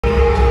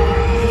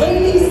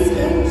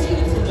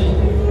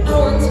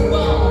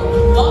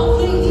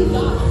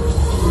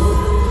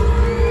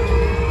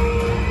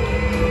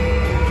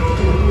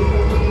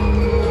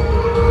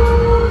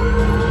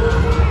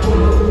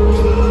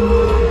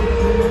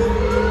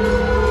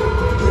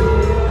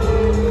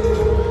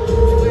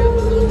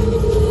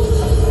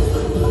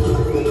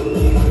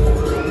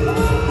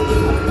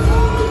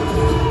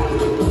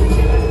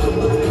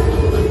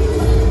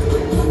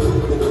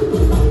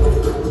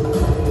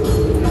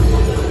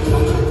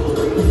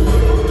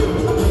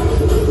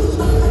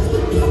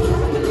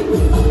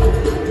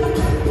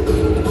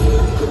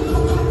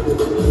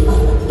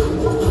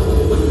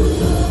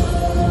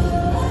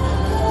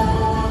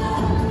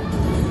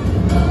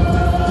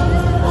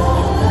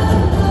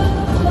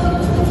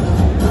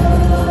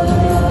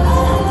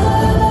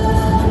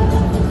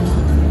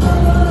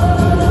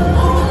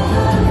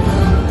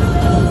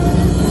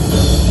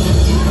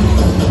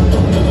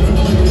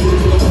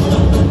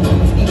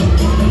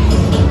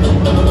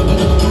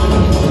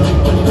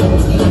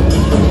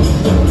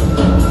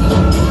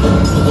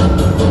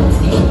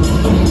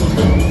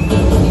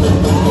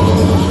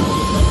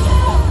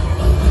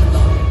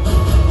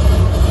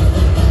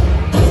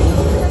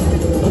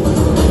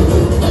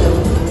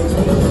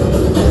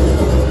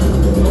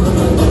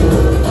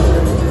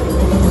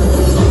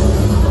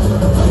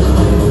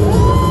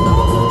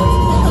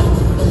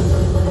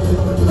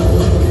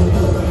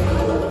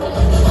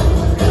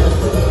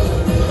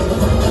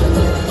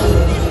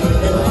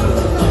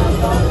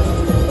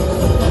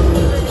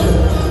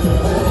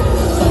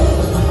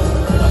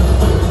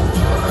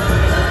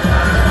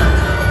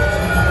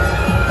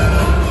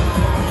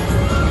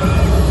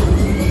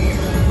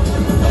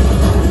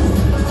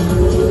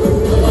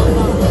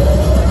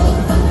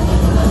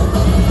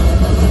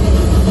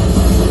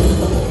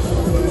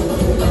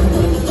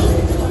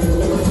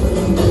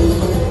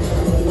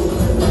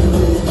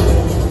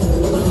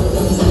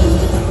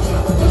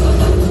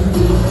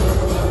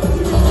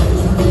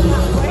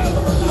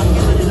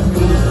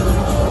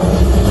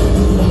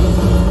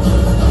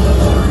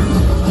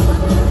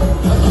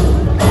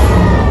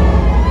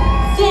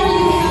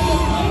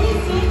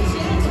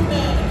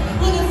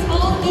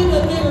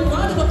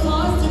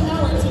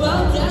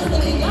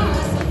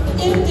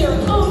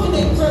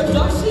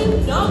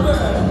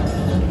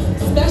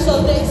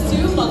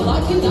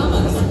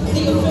Damas,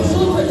 the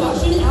official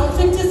production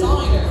outfit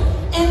designer,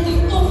 and the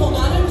local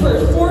man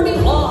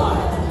performing live.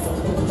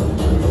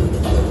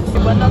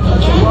 And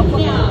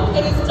now,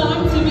 it is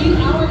time to meet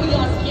our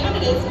HIYAS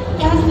candidates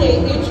as they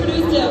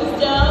introduce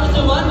themselves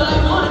one by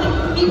one,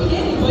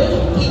 beginning with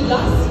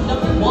HIYAS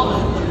number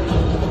 1.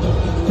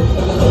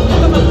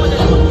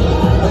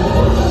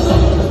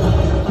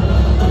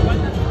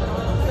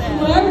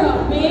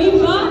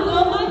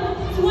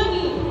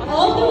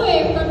 All the way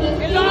from the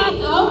city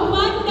of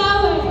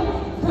Mandaue,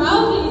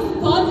 proudly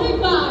sponsored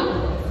by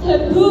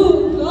Cebu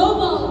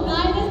Global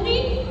Dynasty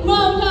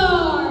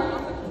Motors.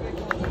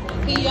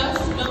 HIYAS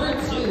number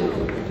 2.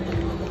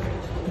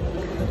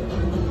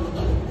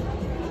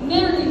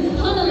 Mary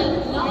Hanalet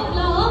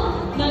Lao,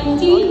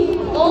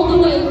 19, all the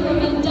way from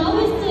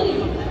Mandaue City,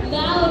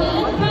 loud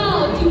and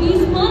proud to be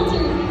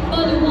sponsored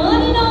by the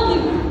one and only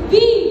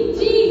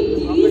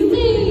BGDC.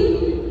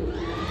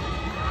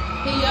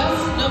 HIYAS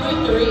number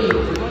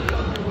 3.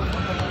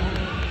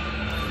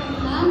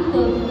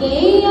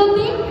 Day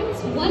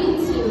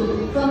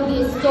 22 from the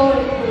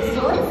historic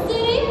resort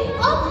city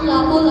of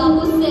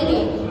Lapu-Lapu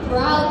City,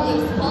 proudly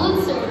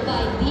sponsored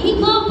by the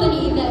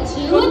company that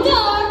you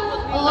adore,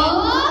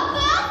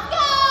 Alaska!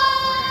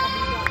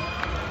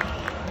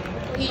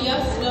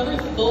 HIYAS number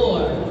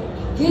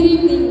 4. Good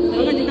evening,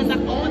 ladies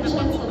and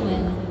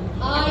gentlemen.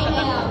 I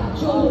am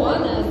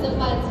Joanna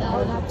Zapata,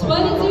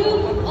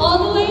 22, all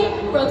the way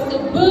from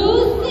Cebu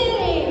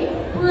City,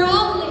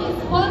 proudly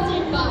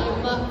sponsored by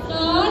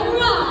Macron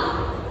Rock.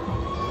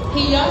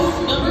 HIYAS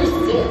number 6.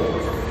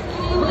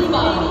 Number 5.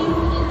 Ladies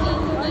and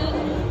gentlemen,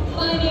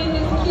 my name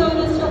is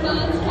Kiona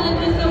Strabans,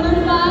 candidate number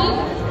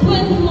 5,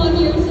 21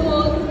 years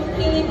old,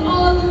 hailing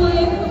all the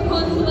way from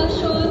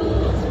Consolacion,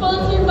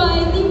 sponsored by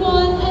the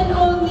one and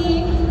only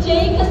J.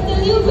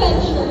 Castillo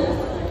Ventures.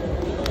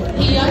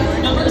 HIYAS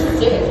number 6.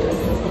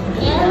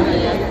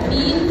 Marian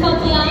Min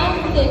Kabyang,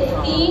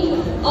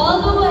 16, all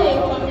the way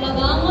from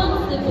Labangon,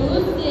 Cebu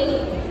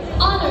City,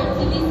 honored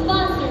to be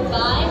sponsored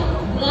by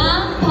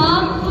Glam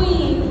Pop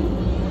Queen.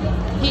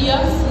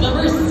 HIYAS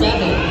number 7.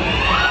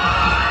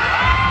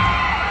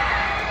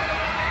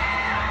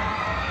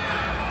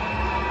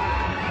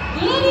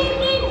 Good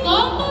evening,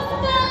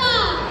 Compostela!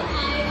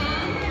 I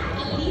am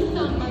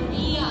Alisa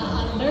Maria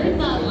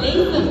Alerta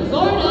Latham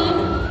Gordon,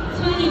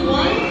 21,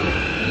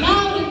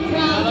 loud and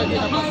proud in the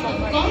heart of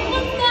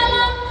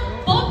Compostela,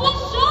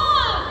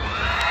 Poblacion!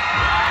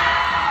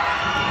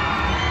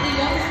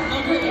 HIYAS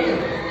number 8.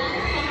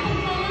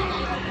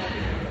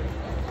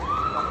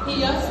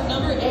 HIYAS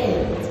number 8.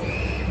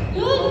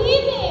 Good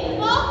evening,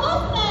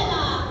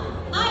 Compostela!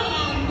 I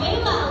am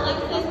Layla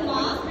Alexis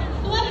Moss,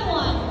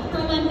 21,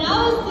 from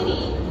Mandaue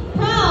City,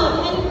 proud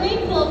and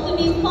grateful to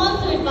be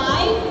sponsored by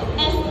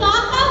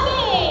Estaca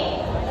Bay.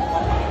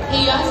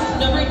 HIYAS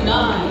number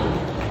 9.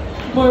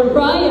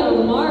 Mariah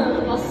Mara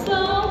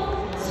Pascal,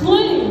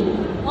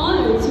 20,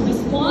 honored to be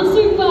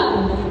sponsored by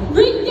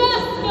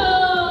Rigasco.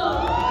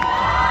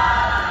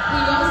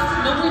 HIYAS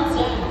number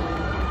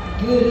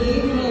 10. Good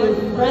evening,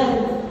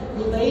 friends,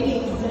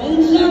 ladies and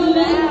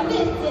gentlemen.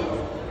 This is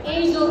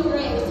Angel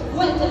Grace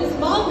Fuentes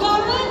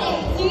Montgomery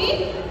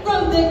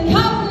from the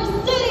Capital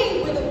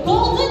City with a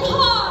golden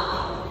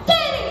heart,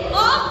 City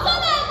of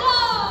Toledo.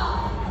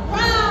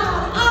 Proud,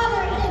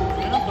 honored, and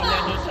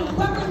dignified to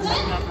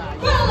represent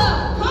Gorilla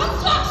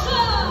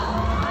Construction.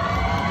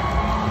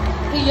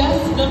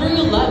 HIYAS number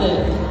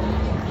 11.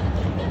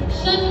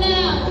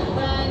 Chanel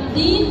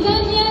Brandine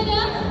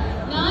Cañeda,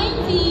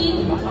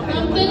 19,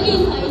 from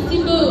Talisay,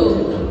 Cebu,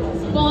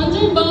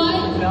 sponsored by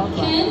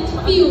Kent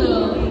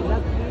Fuel.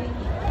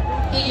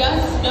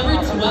 HIYAS number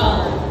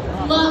 12.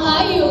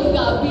 Maayong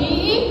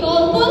gabi,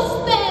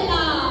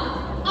 Compostela!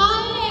 I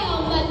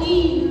am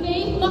Nadine